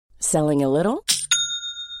Selling a little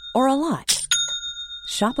or a lot?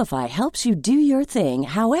 Shopify helps you do your thing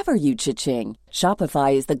however you cha-ching.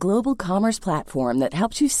 Shopify is the global commerce platform that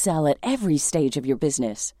helps you sell at every stage of your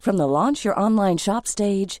business. From the launch your online shop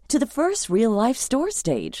stage to the first real-life store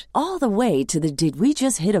stage, all the way to the did we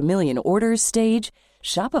just hit a million orders stage.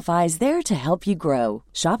 Shopify is there to help you grow.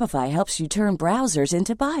 Shopify helps you turn browsers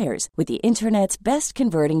into buyers with the internet's best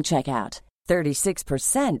converting checkout.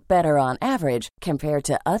 36% better on average compared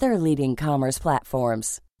to other leading commerce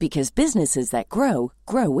platforms. Because businesses that grow,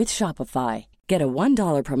 grow with Shopify. Get a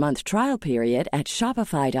 $1 per month trial period at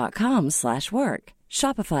shopify.com/work.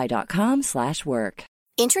 Shopify.com/work.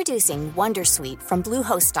 Introducing Wondersuite from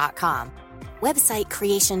Bluehost.com. Website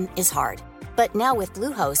creation is hard, but now with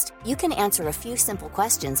Bluehost, you can answer a few simple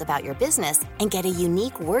questions about your business and get a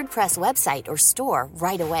unique WordPress website or store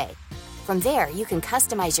right away. From there, you can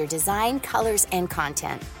customize your design, colors, and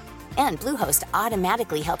content. And Bluehost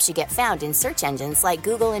automatically helps you get found in search engines like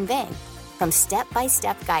Google and Bing. From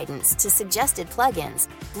step-by-step guidance to suggested plugins,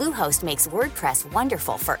 Bluehost makes WordPress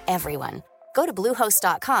wonderful for everyone. Go to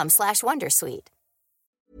bluehost.com/wondersuite.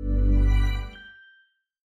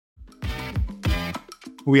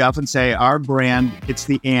 We often say our brand, it's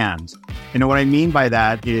the and. And what I mean by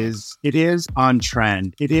that is it is on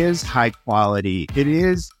trend. It is high quality. It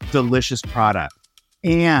is delicious product.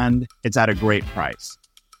 And it's at a great price.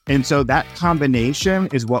 And so that combination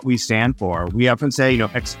is what we stand for. We often say,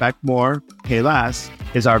 expect more, pay less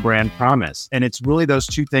is our brand promise. And it's really those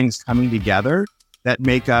two things coming together that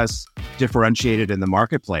make us differentiated in the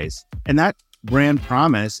marketplace. And that brand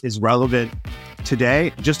promise is relevant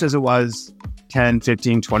today, just as it was 10,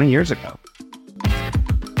 15, 20 years ago.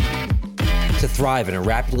 To thrive in a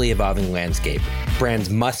rapidly evolving landscape,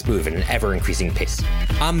 brands must move at an ever-increasing pace.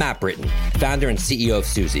 I'm Matt Britton, founder and CEO of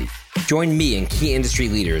Suzy. Join me and key industry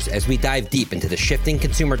leaders as we dive deep into the shifting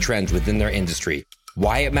consumer trends within their industry,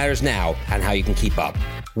 why it matters now, and how you can keep up.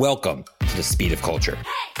 Welcome to the Speed of Culture.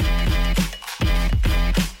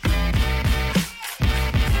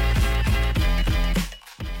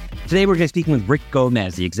 Today, we're going to be speaking with Rick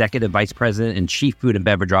Gomez, the Executive Vice President and Chief Food and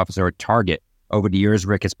Beverage Officer at Target. Over the years,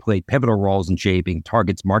 Rick has played pivotal roles in shaping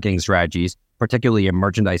Target's marketing strategies, particularly in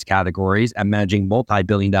merchandise categories, and managing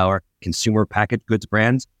multi-billion-dollar consumer packaged goods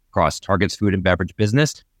brands across Target's food and beverage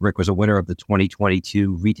business. Rick was a winner of the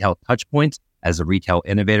 2022 Retail Touchpoints as a Retail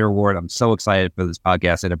Innovator Award. I'm so excited for this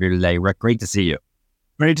podcast interview today. Rick, great to see you.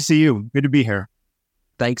 Great to see you. Good to be here.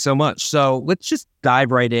 Thanks so much. So let's just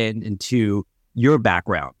dive right into your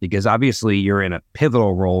background, because obviously you're in a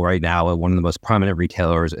pivotal role right now at one of the most prominent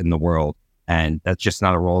retailers in the world. And that's just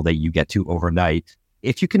not a role that you get to overnight.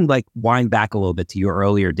 If you can wind back a little bit to your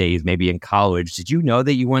earlier days, maybe in college, did you know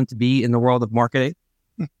that you wanted to be in the world of marketing?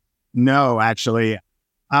 No, actually,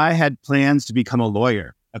 I had plans to become a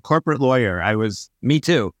lawyer, a corporate lawyer. Me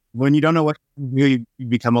too. When you don't know what you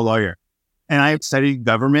become a lawyer. And I studied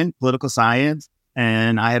government, political science,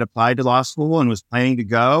 and I had applied to law school and was planning to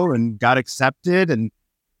go and got accepted and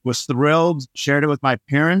was thrilled, shared it with my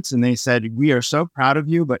parents. And they said, we are so proud of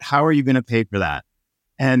you, but how are you going to pay for that?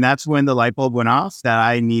 And that's when the light bulb went off that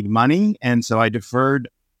I need money. And so I deferred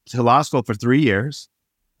to law school for 3 years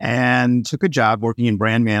and took a job working in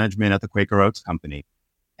brand management at the Quaker Oats Company.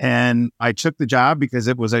 And I took the job because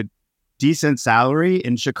it was a decent salary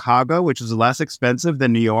in Chicago, which was less expensive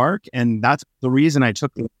than New York. And that's the reason I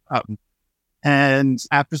took the job. And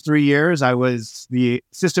after 3 years, I was the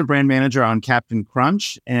assistant brand manager on Captain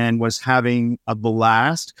Crunch and was having a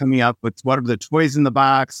blast coming up with what are the toys in the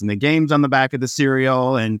box and the games on the back of the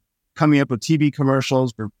cereal and coming up with TV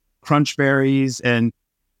commercials for Crunch Berries. And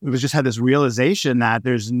it was just had this realization that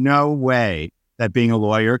there's no way that being a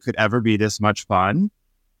lawyer could ever be this much fun.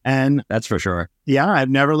 And that's for sure. Yeah,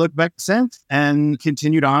 I've never looked back since and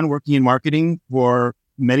continued on working in marketing for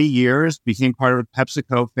many years, became part of the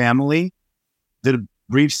PepsiCo family. Did a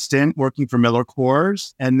brief stint working for Miller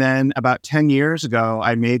Coors. And then about 10 years ago,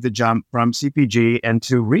 I made the jump from CPG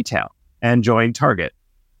into retail and joined Target.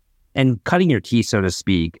 And cutting your teeth, so to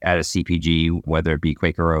speak, at a CPG, whether it be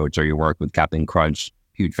Quaker Oats or your work with Captain Crunch,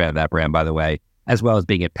 huge fan of that brand, by the way, as well as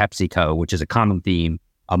being at PepsiCo, which is a common theme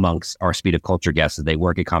amongst our Speed of Culture guests as they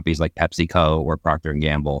work at companies like PepsiCo or Procter &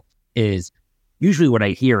 Gamble, is usually what I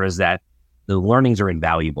hear is that the learnings are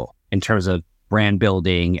invaluable in terms of brand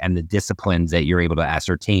building and the disciplines that you're able to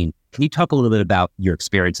ascertain. Can you talk a little bit about your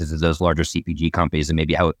experiences at those larger CPG companies and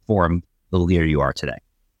maybe how it formed the leader you are today?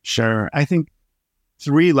 Sure. I think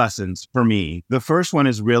 3 lessons for me. The first one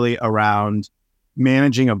is really around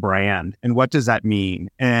managing a brand and what does that mean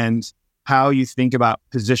and how you think about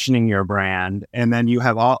positioning your brand. And then you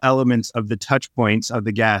have all elements of the touch points of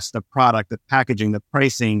the guest, the product, the packaging, the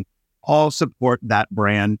pricing, all support that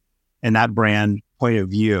brand and that brand point of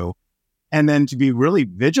view. And then to be really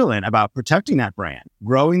vigilant about protecting that brand,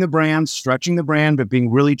 growing the brand, stretching the brand, but being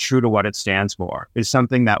really true to what it stands for is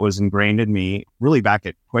something that was ingrained in me really back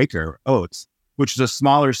at Quaker Oats, which is a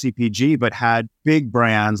smaller CPG, but had big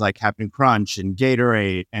brands like Captain Crunch and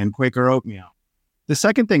Gatorade and Quaker Oatmeal. The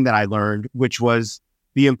second thing that I learned, which was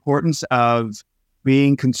the importance of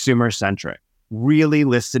being consumer-centric, really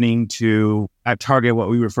listening to, at Target, what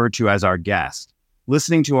we refer to as our guest.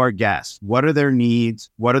 Listening to our guests. What are their needs?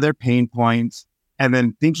 What are their pain points? And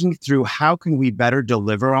then thinking through how can we better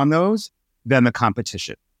deliver on those than the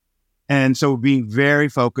competition. And so being very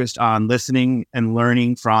focused on listening and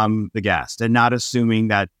learning from the guest and not assuming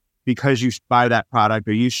that because you buy that product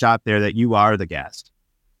or you shop there that you are the guest.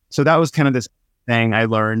 So that was kind of this thing I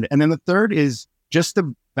learned. And then the third is just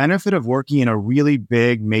the benefit of working in a really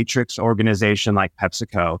big matrix organization like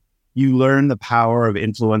PepsiCo. You learn the power of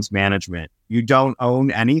influence management. You don't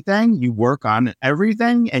own anything. You work on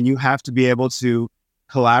everything, and you have to be able to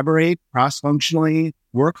collaborate cross-functionally,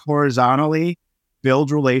 work horizontally,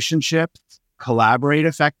 build relationships, collaborate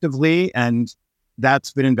effectively. And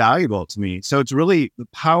that's been invaluable to me. So it's really the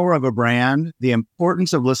power of a brand, the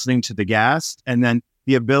importance of listening to the guest, and then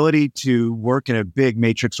the ability to work in a big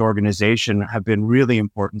matrix organization have been really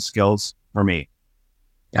important skills for me.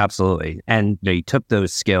 Absolutely. And you took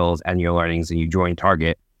those skills and your learnings and you joined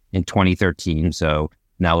Target in 2013. So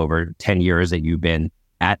now over 10 years that you've been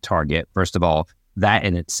at Target. First of all, that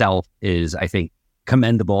in itself is, I think,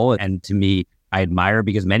 commendable. And to me, I admire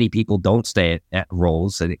because many people don't stay at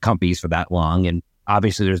roles at companies for that long. And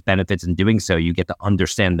obviously there's benefits in doing so. You get to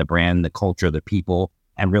understand the brand, the culture, the people,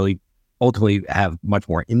 and really ultimately have much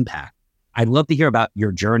more impact. I'd love to hear about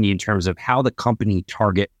your journey in terms of how the company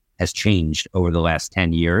Target has changed over the last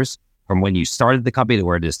 10 years from when you started the company to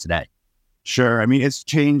where it is today. Sure. I mean, it's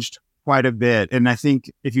changed quite a bit. And I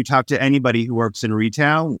think if you talk to anybody who works in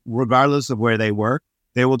retail, regardless of where they work,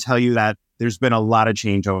 they will tell you that there's been a lot of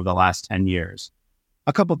change over the last 10 years.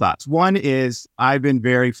 A couple thoughts. One is I've been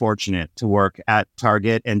very fortunate to work at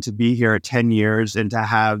Target and to be here at 10 years and to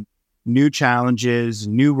have new challenges,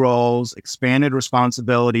 new roles, expanded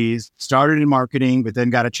responsibilities, started in marketing, but then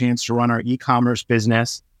got a chance to run our e-commerce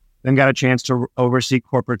business, then got a chance to oversee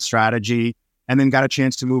corporate strategy, and then got a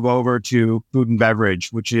chance to move over to food and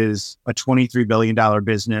beverage, which is a $23 billion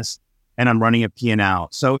business, and I'm running a P&L.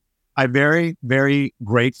 So I'm very, very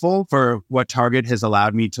grateful for what Target has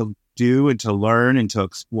allowed me to do and to learn and to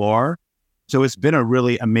explore. So it's been a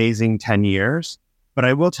really amazing 10 years. But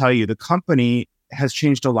I will tell you, the company has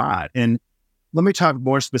changed a lot. And let me talk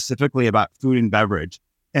more specifically about food and beverage.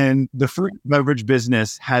 And the food and beverage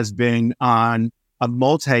business has been on a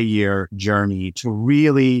multi-year journey to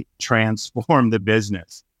really transform the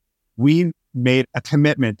business. We made a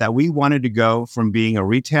commitment that we wanted to go from being a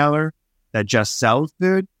retailer that just sells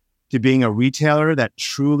food to being a retailer that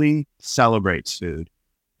truly celebrates food.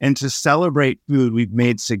 And to celebrate food, we've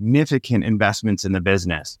made significant investments in the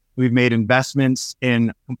business. We've made investments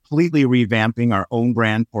in completely revamping our own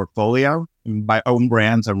brand portfolio. And by own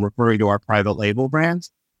brands, I'm referring to our private label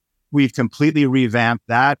brands. We've completely revamped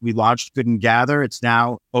that. We launched Good and Gather. It's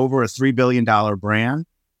now over a $3 billion brand.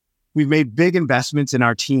 We've made big investments in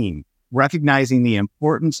our team, recognizing the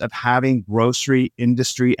importance of having grocery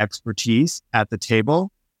industry expertise at the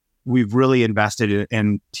table. We've really invested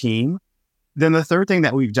in team. Then the third thing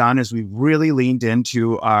that we've done is we've really leaned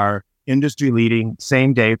into our industry-leading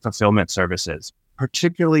same-day fulfillment services,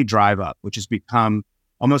 particularly Drive Up, which has become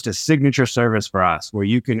almost a signature service for us, where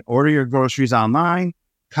you can order your groceries online,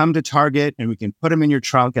 come to Target, and we can put them in your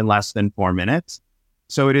trunk in less than 4 minutes.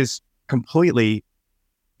 So it is completely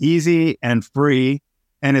easy and free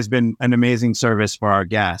and has been an amazing service for our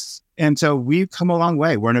guests. And so we've come a long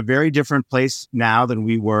way. We're in a very different place now than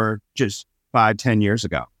we were just 5-10 years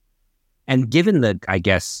ago. And given the, I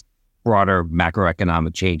guess, broader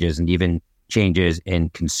macroeconomic changes and even changes in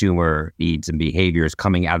consumer needs and behaviors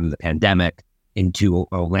coming out of the pandemic into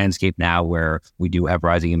a landscape now where we do have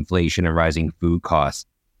rising inflation and rising food costs,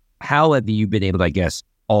 how have you been able to, I guess,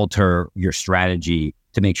 alter your strategy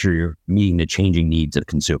to make sure you're meeting the changing needs of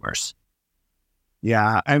consumers?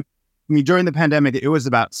 Yeah. I mean, during the pandemic, it was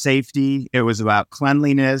about safety. It was about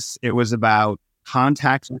cleanliness. It was about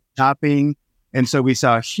contact shopping. And so we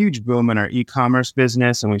saw a huge boom in our e-commerce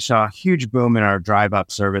business, and we saw a huge boom in our Drive Up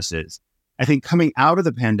services. I think coming out of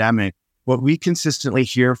the pandemic, what we consistently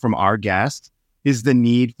hear from our guests is the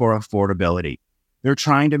need for affordability. They're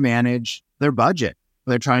trying to manage their budget.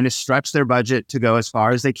 They're trying to stretch their budget to go as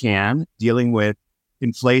far as they can, dealing with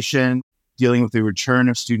inflation, dealing with the return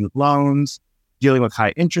of student loans, dealing with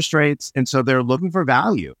high interest rates. And so they're looking for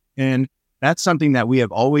value. And that's something that we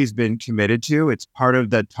have always been committed to. It's part of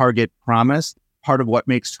the Target promise. Part of what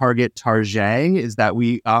makes Target Target is that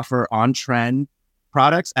we offer on-trend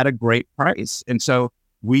products at a great price. And so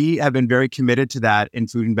we have been very committed to that in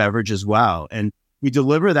food and beverage as well. And we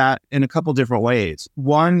deliver that in a couple different ways.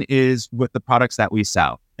 One is with the products that we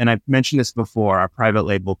sell. And I've mentioned this before, our private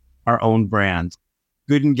label, our own brands.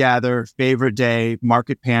 Good and Gather, Favorite Day,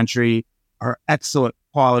 Market Pantry are excellent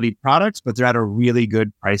quality products, but they're at a really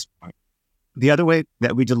good price point. The other way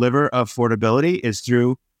that we deliver affordability is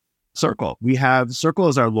through Circle. Circle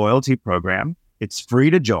is our loyalty program. It's free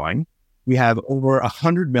to join. We have over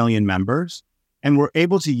 100 million members, and we're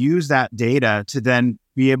able to use that data to then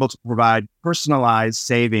be able to provide personalized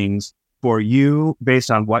savings for you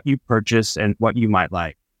based on what you purchase and what you might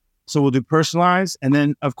like. So we'll do personalized. And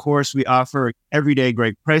then, of course, we offer everyday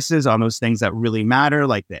great prices on those things that really matter,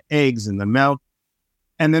 like the eggs and the milk.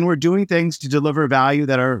 And then we're doing things to deliver value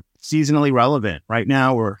that are seasonally relevant. Right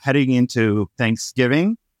now, we're heading into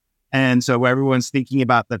Thanksgiving. And so everyone's thinking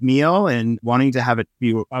about the meal and wanting to have it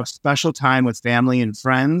be a special time with family and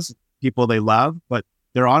friends, people they love, but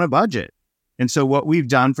they're on a budget. And so what we've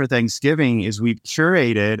done for Thanksgiving is we've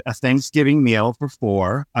curated a Thanksgiving meal for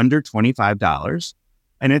four under $25.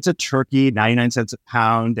 And it's a turkey, 99 cents a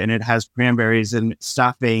pound, and it has cranberries and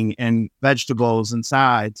stuffing and vegetables and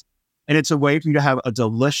sides. And it's a way for you to have a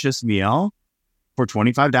delicious meal for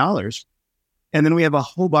 $25. And then we have a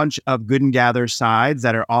whole bunch of Good and Gather sides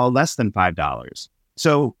that are all less than $5.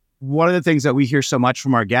 So one of the things that we hear so much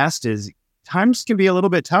from our guests is times can be a little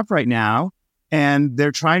bit tough right now, and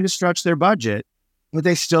they're trying to stretch their budget, but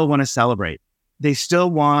they still want to celebrate. They still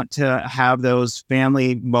want to have those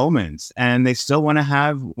family moments, and they still want to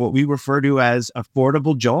have what we refer to as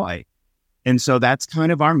affordable joy. And so that's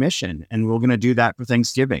kind of our mission, and we're going to do that for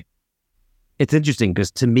Thanksgiving. It's interesting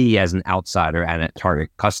because to me, as an outsider and a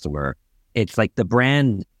Target customer, it's like the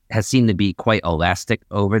brand has seemed to be quite elastic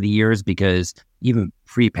over the years, because even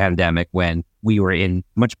pre-pandemic, when we were in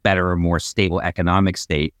much better or more stable economic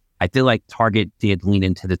state, I feel like Target did lean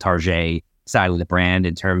into the Target side of the brand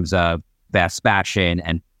in terms of fast fashion.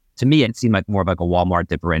 And to me, it seemed like more of like a Walmart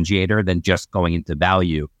differentiator than just going into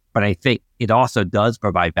value. But I think it also does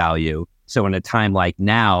provide value. So in a time like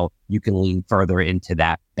now, you can lean further into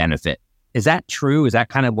that benefit. Is that true? Is that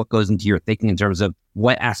kind of what goes into your thinking in terms of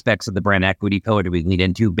what aspects of the brand equity pillar do we lean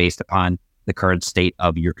into based upon the current state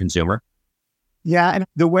of your consumer? Yeah. And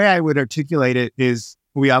the way I would articulate it is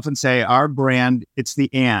we often say our brand, it's the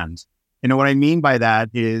and. And what I mean by that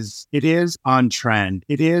is it is on trend.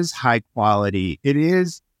 It is high quality. It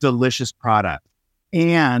is delicious product,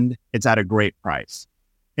 and it's at a great price.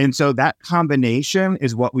 And so that combination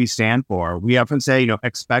is what we stand for. We often say,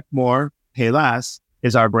 expect more, pay less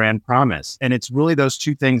is our brand promise. And it's really those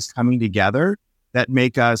two things coming together that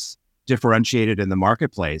make us differentiated in the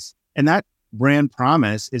marketplace. And that brand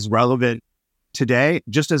promise is relevant today,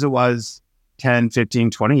 just as it was 10, 15,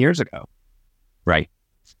 20 years ago. Right.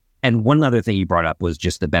 And one other thing you brought up was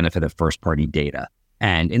just the benefit of first-party data.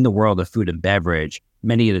 And in the world of food and beverage,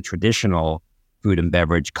 many of the traditional food and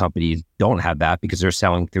beverage companies don't have that because they're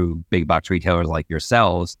selling through big box retailers like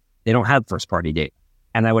yourselves. They don't have first-party data.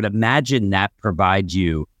 And I would imagine that provides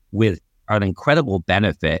you with an incredible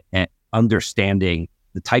benefit at understanding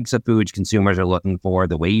the types of foods consumers are looking for,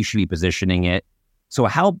 the way you should be positioning it. So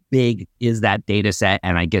how big is that data set?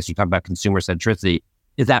 And I guess you talk about consumer centricity.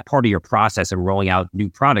 Is that part of your process in rolling out new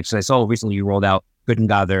products? So I saw recently you rolled out Good and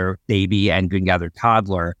Gather Baby and Good and Gather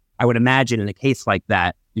Toddler. I would imagine in a case like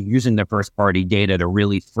that, you're using the first party data to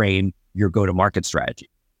really frame your go-to-market strategy.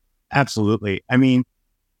 Absolutely. I mean,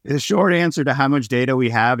 the short answer to how much data we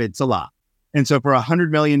have, it's a lot. And so for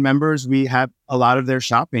 100 million members, we have a lot of their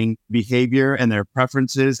shopping behavior and their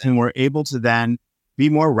preferences, and we're able to then be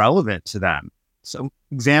more relevant to them. So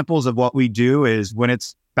examples of what we do is when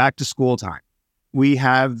it's back to school time, we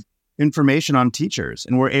have information on teachers,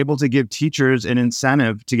 and we're able to give teachers an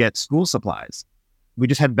incentive to get school supplies. We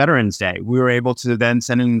just had Veterans Day. We were able to then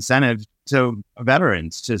send an incentive to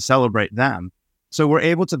veterans to celebrate them. So we're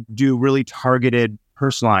able to do really targeted,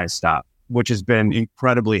 personalized stuff, which has been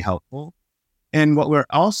incredibly helpful. And what we're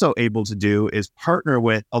also able to do is partner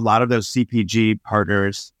with a lot of those CPG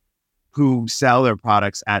partners who sell their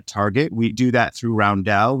products at Target. We do that through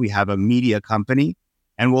Roundel. We have a media company,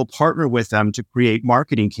 and we'll partner with them to create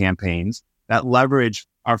marketing campaigns that leverage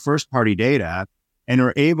our first-party data, and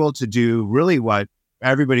are able to do really what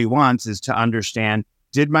everybody wants is to understand,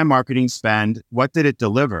 did my marketing spend, what did it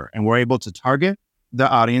deliver? And we're able to target the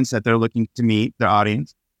audience that they're looking to meet, their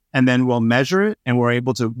audience, and then we'll measure it, and we're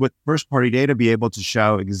able to, with first-party data, be able to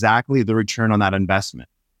show exactly the return on that investment.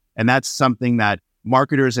 And that's something that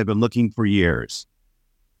marketers have been looking for years.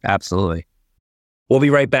 Absolutely. We'll be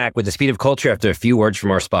right back with The Speed of Culture after a few words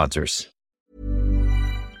from our sponsors.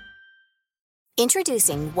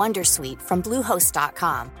 Introducing Wondersuite from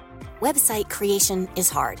Bluehost.com. Website creation is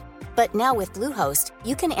hard, but now with Bluehost,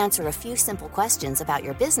 you can answer a few simple questions about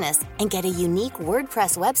your business and get a unique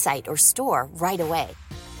WordPress website or store right away.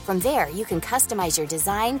 From there, you can customize your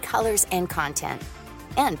design, colors, and content.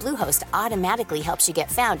 And Bluehost automatically helps you get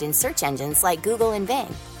found in search engines like Google and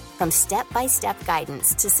Bing. From step-by-step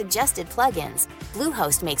guidance to suggested plugins,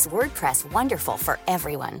 Bluehost makes WordPress wonderful for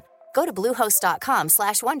everyone. Go to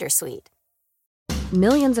bluehost.com/wondersuite.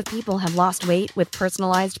 Millions of people have lost weight with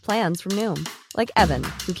personalized plans from Noom, like Evan,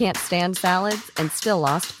 who can't stand salads and still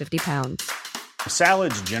lost 50 pounds.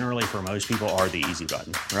 Salads generally for most people are the easy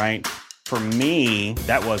button, right? For me,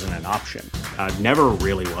 that wasn't an option. I never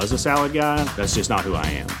really was a salad guy. That's just not who I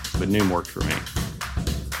am. But Noom worked for me.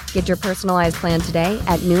 Get your personalized plan today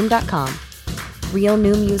at Noom.com. Real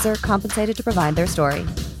Noom user compensated to provide their story.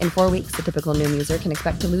 In 4 weeks, the typical Noom user can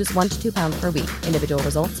expect to lose 1 to 2 pounds per week. Individual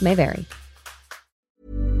results may vary.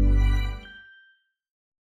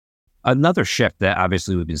 Another shift that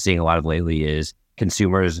obviously we've been seeing a lot of lately is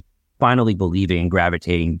consumers finally believing and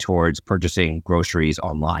gravitating towards purchasing groceries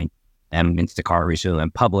online. And Instacart recently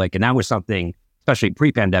went public. And that was something, especially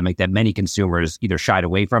pre-pandemic, that many consumers either shied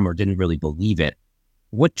away from or didn't really believe it.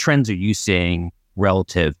 What trends are you seeing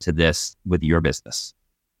relative to this with your business?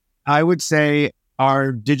 I would say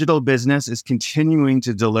our digital business is continuing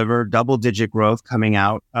to deliver double-digit growth coming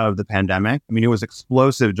out of the pandemic. I mean, it was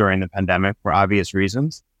explosive during the pandemic for obvious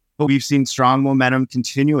reasons, but we've seen strong momentum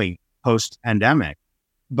continuing post-pandemic.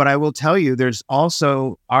 But I will tell you, there's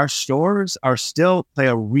also, our stores are still play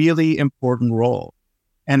a really important role.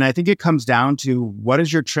 And I think it comes down to, what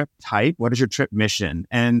is your trip type? What is your trip mission?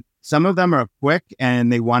 And some of them are quick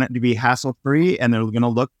and they want it to be hassle-free, and they're going to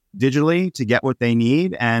look digitally to get what they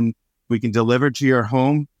need. And we can deliver to your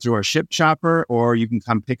home through our Ship Chopper, or you can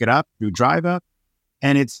come pick it up through Drive Up.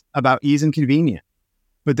 And it's about ease and convenience.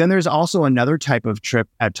 But then there's also another type of trip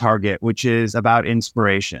at Target, which is about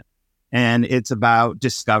inspiration. And it's about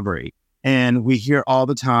discovery. And we hear all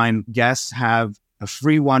the time, guests have a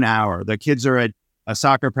free 1 hour. The kids are at a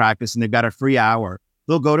soccer practice and they've got a free hour.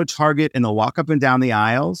 They'll go to Target and they'll walk up and down the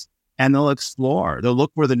aisles and they'll explore. They'll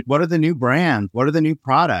look for what are the new brands? What are the new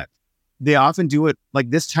products? They often do it like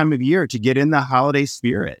this time of year to get in the holiday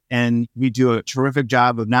spirit. And we do a terrific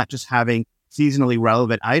job of not just having seasonally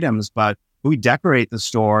relevant items, but we decorate the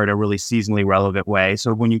store in a really seasonally relevant way.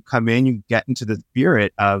 So when you come in, you get into the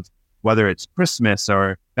spirit of whether it's Christmas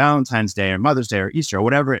or Valentine's Day or Mother's Day or Easter or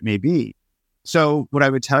whatever it may be. So what I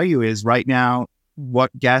would tell you is right now,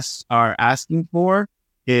 what guests are asking for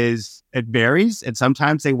is, it varies. And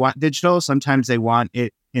sometimes they want digital, sometimes they want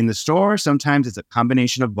it in the store, sometimes it's a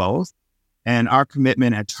combination of both. And our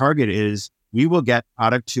commitment at Target is, we will get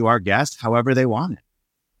product to our guests however they want it.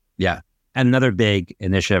 Yeah. And another big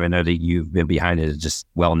initiative I know that you've been behind is just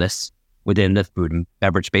wellness within the food and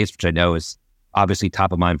beverage space, which I know is obviously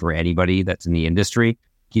top of mind for anybody that's in the industry.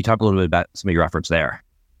 Can you talk a little bit about some of your efforts there?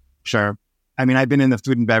 Sure. I mean, I've been in the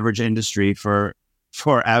food and beverage industry for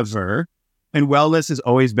forever, and wellness has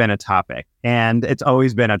always been a topic, and it's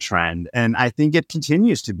always been a trend. And I think it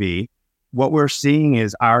continues to be. What we're seeing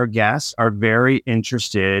is our guests are very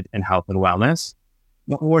interested in health and wellness.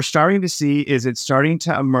 What we're starting to see is it's starting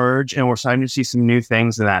to emerge, and we're starting to see some new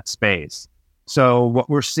things in that space. So what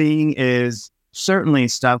we're seeing is certainly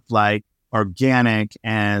stuff like organic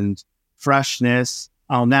and freshness,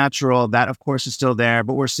 all natural. That, of course, is still there,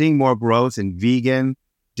 but we're seeing more growth in vegan,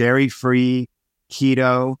 dairy-free,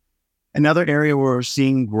 keto. Another area where we're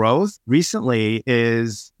seeing growth recently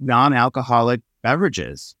is non-alcoholic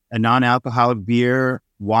beverages, a non-alcoholic beer,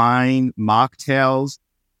 wine, mocktails.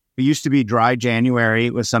 It used to be dry January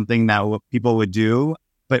was something that people would do,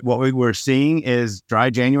 but what we were seeing is dry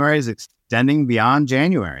January is extending beyond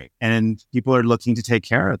January, and people are looking to take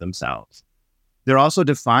care of themselves. They're also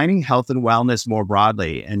defining health and wellness more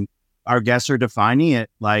broadly, and our guests are defining it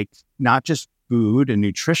like not just food and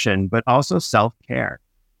nutrition, but also self-care.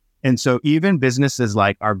 And so even businesses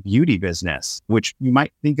like our beauty business, which you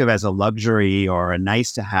might think of as a luxury or a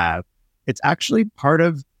nice to have, it's actually part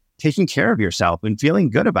of taking care of yourself and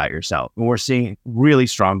feeling good about yourself. And we're seeing really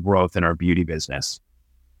strong growth in our beauty business.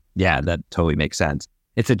 Yeah, that totally makes sense.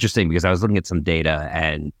 It's interesting because I was looking at some data,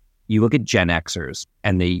 and you look at Gen Xers,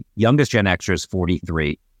 and the youngest Gen Xer is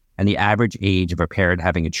 43, and the average age of a parent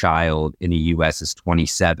having a child in the US is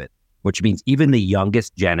 27, which means even the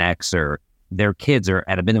youngest Gen Xer, their kids are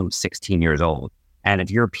at a minimum 16 years old. And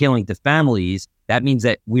if you're appealing to families, that means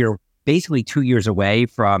that we're basically 2 years away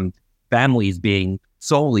from families being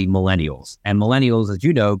solely millennials. And millennials, as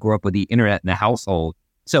you know, grew up with the internet in the household.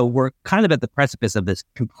 So we're kind of at the precipice of this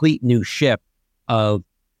complete new shift of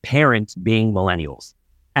parents being millennials.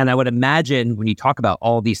 And I would imagine when you talk about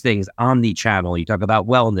all these things on the channel, you talk about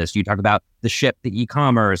wellness, you talk about the shift to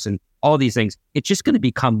e-commerce and all these things, it's just going to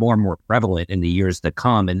become more and more prevalent in the years to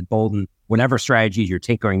come and bolden whatever strategies you're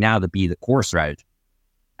tinkering now to be the core strategy.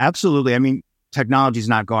 Absolutely. I mean, technology is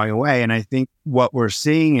not going away. And I think what we're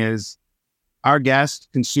seeing is our guests,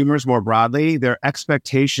 consumers more broadly, their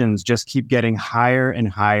expectations just keep getting higher and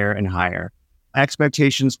higher and higher.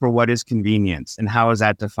 Expectations for what is convenience and how is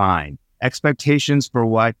that defined? Expectations for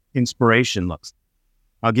what inspiration looks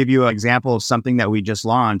like. I'll give you an example of something that we just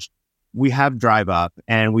launched. We have Drive Up,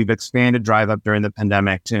 and we've expanded Drive Up during the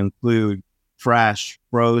pandemic to include fresh,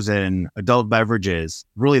 frozen, adult beverages,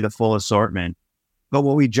 really the full assortment. But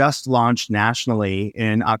what we just launched nationally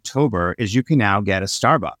in October is you can now get a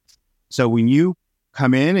Starbucks. So when you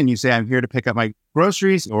come in and you say, I'm here to pick up my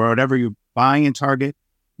groceries or whatever you're buying in Target,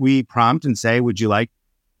 we prompt and say, would you like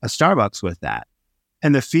a Starbucks with that?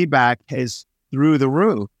 And the feedback is through the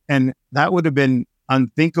roof. And that would have been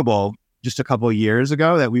unthinkable just a couple of years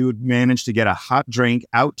ago, that we would manage to get a hot drink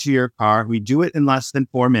out to your car. We do it in less than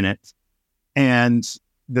 4 minutes. And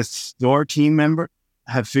the store team member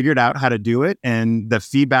have figured out how to do it. And the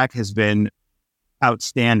feedback has been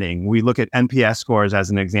outstanding. We look at NPS scores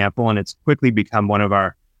as an example, and it's quickly become one of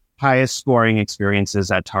our highest scoring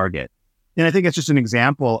experiences at Target. And I think it's just an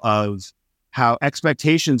example of how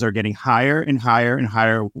expectations are getting higher and higher and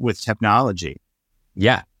higher with technology.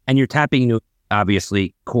 Yeah. And you're tapping into,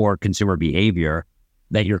 obviously, core consumer behavior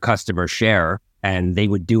that your customers share, and they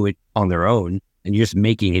would do it on their own. And you're just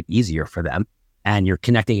making it easier for them. And you're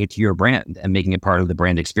connecting it to your brand and making it part of the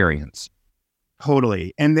brand experience.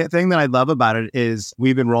 Totally. And the thing that I love about it is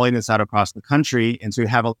we've been rolling this out across the country. And so we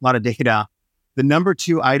have a lot of data. The number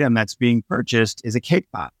 2 item that's being purchased is a cake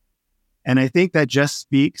pop. And I think that just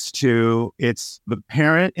speaks to it's the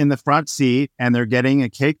parent in the front seat and they're getting a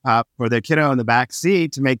cake pop for their kiddo in the back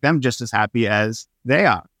seat to make them just as happy as they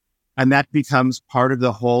are. And that becomes part of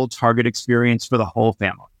the whole Target experience for the whole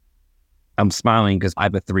family. I'm smiling because I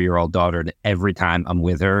have a 3-year-old daughter, and every time I'm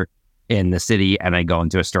with her in the city and I go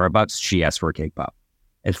into a Starbucks, she asks for a cake pop.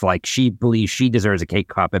 It's like she believes she deserves a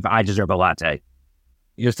cake pop if I deserve a latte.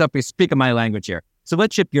 You're speaking my language here. So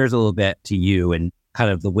let's shift gears a little bit to you and kind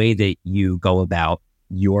of the way that you go about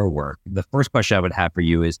your work. The first question I would have for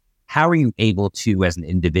you is, how are you able to, as an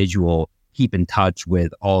individual, keep in touch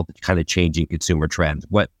with all the kind of changing consumer trends?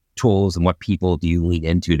 What tools and what people do you lean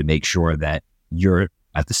into to make sure that you're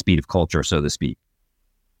at the speed of culture, so to speak?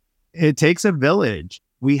 It takes a village.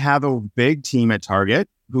 We have a big team at Target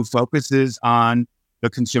who focuses on the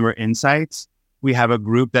consumer insights. We have a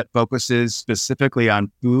group that focuses specifically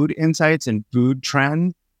on food insights and food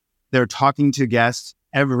trends. They're talking to guests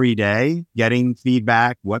every day, getting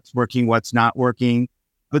feedback, what's working, what's not working.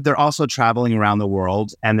 But they're also traveling around the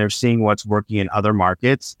world and they're seeing what's working in other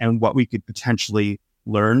markets and what we could potentially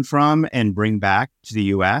learn from and bring back to the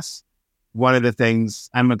US. One of the things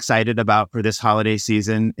I'm excited about for this holiday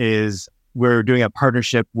season is we're doing a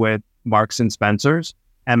partnership with Marks and Spencer's,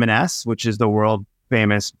 M&S, which is the world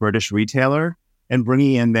famous British retailer, and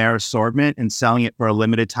bringing in their assortment and selling it for a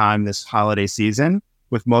limited time this holiday season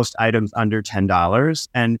with most items under $10.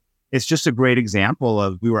 And it's just a great example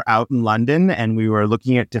of, we were out in London and we were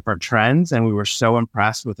looking at different trends and we were so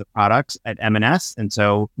impressed with the products at M&S. And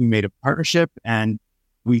so we made a partnership and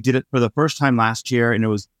we did it for the first time last year and it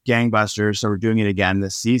was gangbusters. So we're doing it again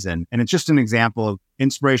this season. And it's just an example of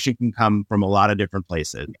inspiration can come from a lot of different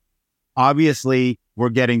places. Obviously, we're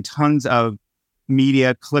getting tons of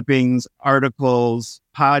media clippings, articles,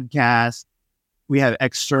 podcasts. We have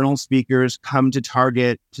external speakers come to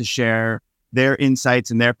Target to share their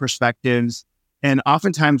insights and their perspectives. And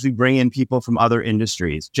oftentimes we bring in people from other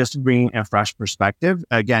industries just to bring a fresh perspective.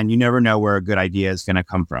 Again, you never know where a good idea is going to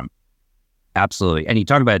come from. Absolutely. And you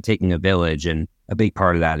talk about taking a village, and a big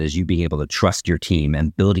part of that is you being able to trust your team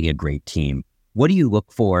and building a great team. What do you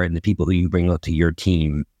look for in the people who you bring up to your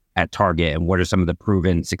team at Target? And what are some of the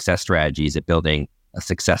proven success strategies at building a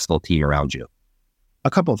successful team around you? A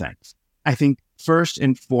couple of things. I think first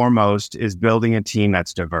and foremost is building a team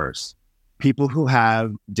that's diverse. People who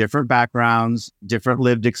have different backgrounds, different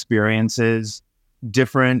lived experiences,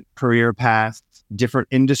 different career paths, different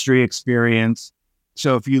industry experience.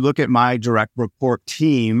 So if you look at my direct report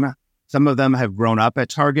team, some of them have grown up at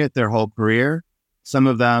Target their whole career. Some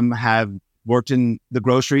of them have worked in the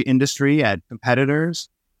grocery industry at competitors.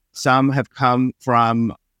 Some have come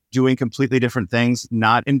from doing completely different things,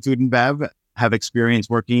 not in food and bev, have experience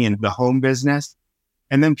working in the home business.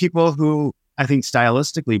 And then people who I think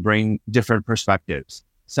stylistically bring different perspectives.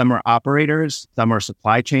 Some are operators, some are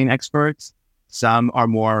supply chain experts, some are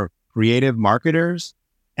more creative marketers.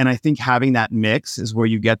 And I think having that mix is where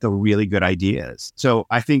you get the really good ideas. So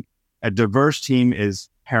I think a diverse team is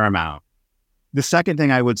paramount. The second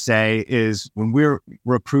thing I would say is when we're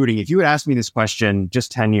recruiting, if you had asked me this question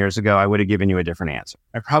just 10 years ago, I would have given you a different answer.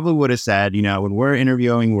 I probably would have said, when we're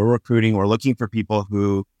interviewing, we're recruiting, we're looking for people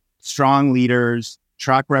who strong leaders,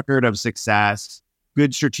 track record of success,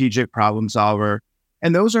 good strategic problem solver.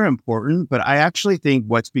 And those are important, but I actually think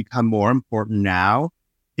what's become more important now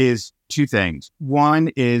is two things. One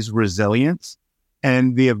is resilience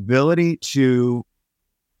and the ability to,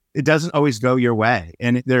 it doesn't always go your way.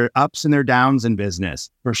 And there are ups and there are downs in business,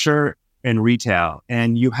 for sure, in retail.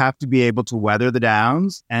 And you have to be able to weather the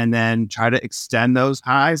downs and then try to extend those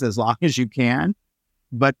highs as long as you can.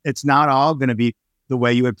 But it's not all going to be the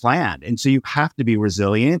way you had planned. And so you have to be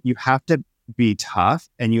resilient. You have to be tough,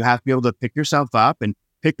 and you have to be able to pick yourself up and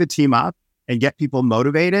pick the team up and get people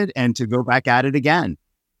motivated and to go back at it again.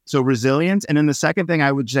 So resilience. And then the second thing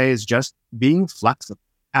I would say is just being flexible,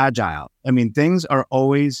 agile. I mean, things are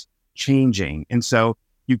always changing. And so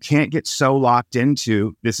you can't get so locked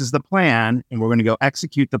into this is the plan and we're going to go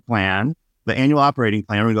execute the plan, the annual operating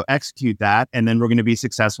plan. We're going to go execute that. And then we're going to be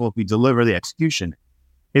successful if we deliver the execution.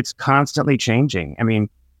 It's constantly changing. I mean,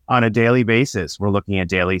 on a daily basis, we're looking at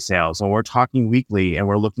daily sales, and we're talking weekly, and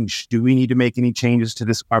we're looking, do we need to make any changes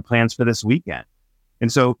to our plans for this weekend?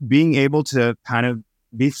 And so being able to kind of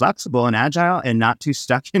be flexible and agile and not too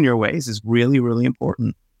stuck in your ways is really, really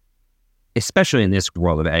important. Especially in this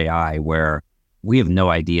world of AI, where we have no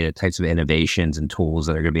idea the types of innovations and tools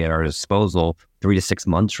that are going to be at our disposal 3 to 6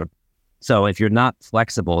 months from. So if you're not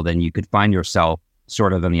flexible, then you could find yourself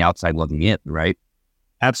sort of on the outside looking in, right?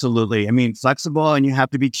 Absolutely. I mean, flexible, and you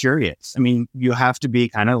have to be curious. I mean, you have to be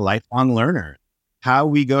kind of a lifelong learner. How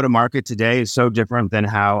we go to market today is so different than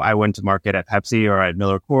how I went to market at Pepsi or at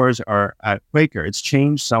Miller Coors or at Quaker. It's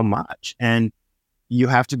changed so much. And you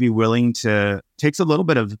have to be willing to, takes a little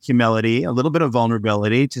bit of humility, a little bit of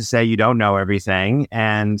vulnerability to say you don't know everything.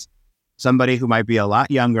 And somebody who might be a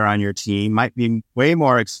lot younger on your team might be way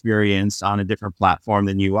more experienced on a different platform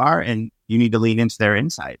than you are. And you need to lean into their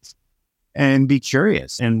insights and be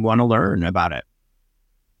curious and want to learn about it.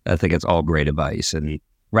 I think it's all great advice. And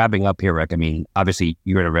wrapping up here, Rick, I mean, obviously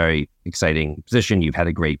you're in a very exciting position. You've had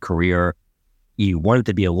a great career. You wanted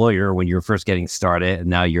to be a lawyer when you were first getting started, and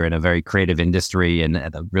now you're in a very creative industry and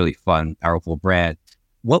at a really fun, powerful brand.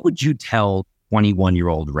 What would you tell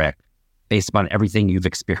 21-year-old Rick, based upon everything you've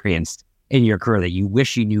experienced in your career, that you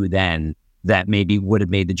wish you knew then that maybe would have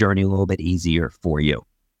made the journey a little bit easier for you?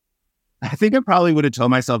 I think I probably would have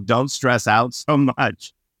told myself, don't stress out so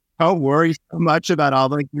much. Don't worry so much about all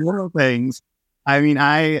the little things. I mean,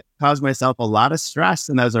 I caused myself a lot of stress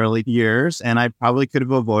in those early years, and I probably could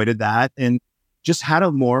have avoided that and just had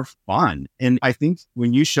a more fun. And I think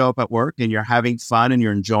when you show up at work and you're having fun and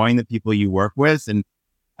you're enjoying the people you work with, and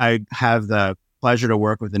I have the pleasure to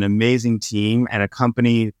work with an amazing team and a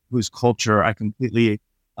company whose culture I completely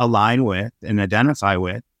align with and identify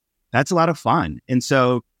with, that's a lot of fun. And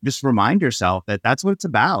so just remind yourself that that's what it's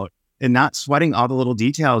about, and not sweating all the little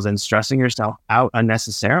details and stressing yourself out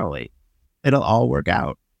unnecessarily. It'll all work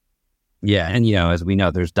out. Yeah. And, as we know,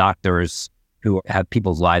 there's doctors who have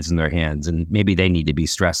people's lives in their hands, and maybe they need to be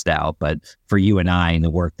stressed out. But for you and I and the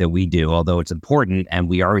work that we do, although it's important and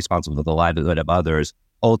we are responsible for the livelihood of others,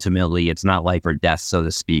 ultimately it's not life or death, so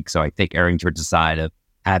to speak. So I think erring towards the side of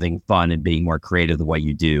having fun and being more creative the way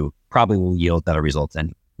you do probably will yield better results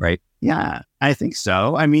in, right? Yeah, I think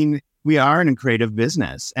so. I mean, we are in a creative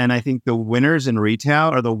business, and I think the winners in retail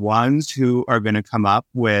are the ones who are going to come up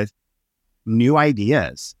with new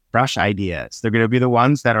ideas, fresh ideas. They're going to be the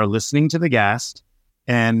ones that are listening to the guest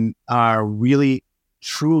and are really,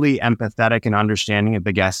 truly empathetic and understanding of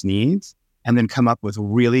the guest's needs, and then come up with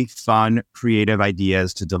really fun, creative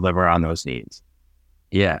ideas to deliver on those needs.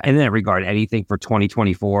 Yeah. And in that regard, anything for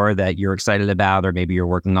 2024 that you're excited about, or maybe you're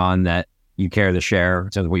working on that you care to share in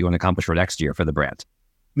terms of what you want to accomplish for next year for the brand?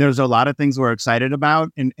 There's a lot of things we're excited about,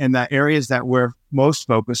 and the areas that we're most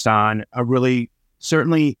focused on are really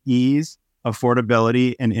certainly ease,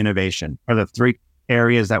 affordability, and innovation are the three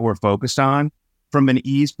areas that we're focused on. From an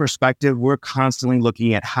ease perspective, we're constantly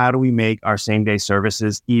looking at how do we make our same-day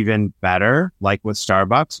services even better, like with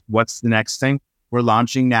Starbucks. What's the next thing? We're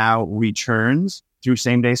launching now returns through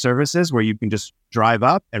same-day services where you can just drive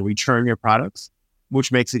up and return your products,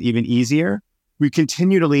 which makes it even easier. We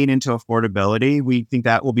continue to lean into affordability. We think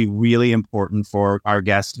that will be really important for our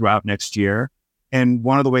guests throughout next year. And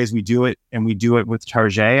one of the ways we do it, and we do it with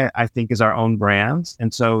Target, I think, is our own brands.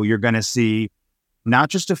 And so you're going to see not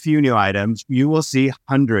just a few new items, you will see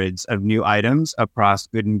hundreds of new items across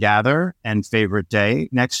Good and Gather and Favorite Day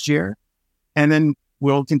next year. And then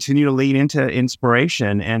we'll continue to lean into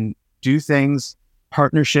inspiration and do things,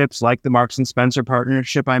 partnerships like the Marks and Spencer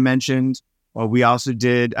partnership I mentioned. Well, we also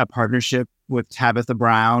did a partnership with Tabitha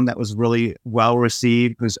Brown that was really well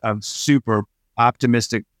received, who's a super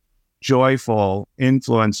optimistic, joyful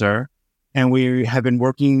influencer. And we have been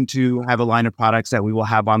working to have a line of products that we will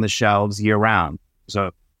have on the shelves year round.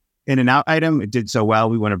 So in and out item, it did so well,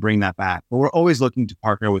 we want to bring that back. But we're always looking to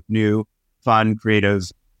partner with new, fun, creative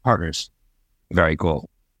partners. Very cool.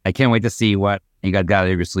 I can't wait to see what you got out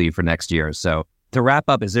of your sleeve for next year. So to wrap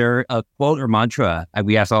up, is there a quote or mantra,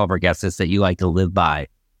 we ask all of our guests this, that you like to live by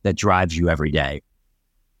that drives you every day?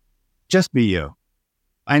 Just be you.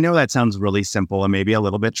 I know that sounds really simple and maybe a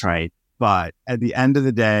little bit trite, but at the end of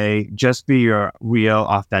the day, just be your real,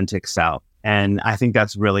 authentic self. And I think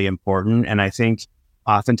that's really important. And I think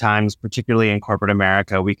oftentimes, particularly in corporate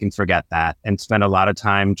America, we can forget that and spend a lot of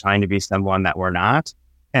time trying to be someone that we're not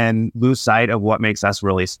and lose sight of what makes us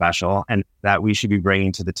really special and that we should be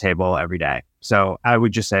bringing to the table every day. So I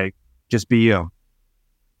would just say, just be you.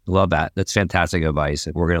 Love that. That's fantastic advice.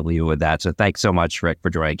 We're going to leave it with that. So thanks so much, Rick, for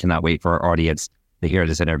joining. Cannot wait for our audience to hear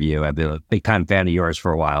this interview. I've been a big time fan of yours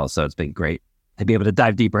for a while, so it's been great to be able to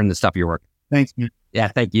dive deeper into the stuff of your work. Thanks, man. Yeah,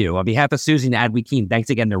 thank you. On behalf of Suzy and Adweek team, thanks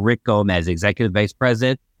again to Rick Gomez, Executive Vice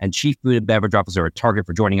President and Chief Food and Beverage Officer at Target,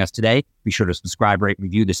 for joining us today. Be sure to subscribe, rate,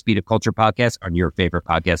 review the Speed of Culture podcast on your favorite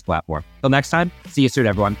podcast platform. Till next time, see you soon,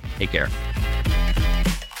 everyone. Take care.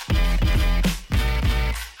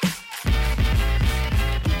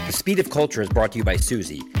 The Speed of Culture is brought to you by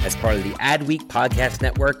Suzy as part of the Adweek Podcast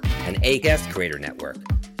Network and Acast Creator Network.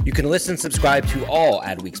 You can listen and subscribe to all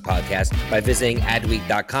Adweek's podcasts by visiting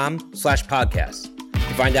adweek.com/podcasts.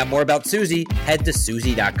 To find out more about Suzy, head to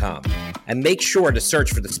Suzy.com. And make sure to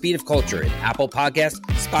search for The Speed of Culture in Apple Podcasts,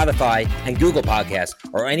 Spotify, and Google Podcasts,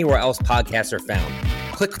 or anywhere else podcasts are found.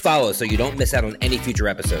 Click follow so you don't miss out on any future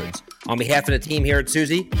episodes. On behalf of the team here at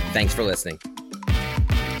Suzy, thanks for listening.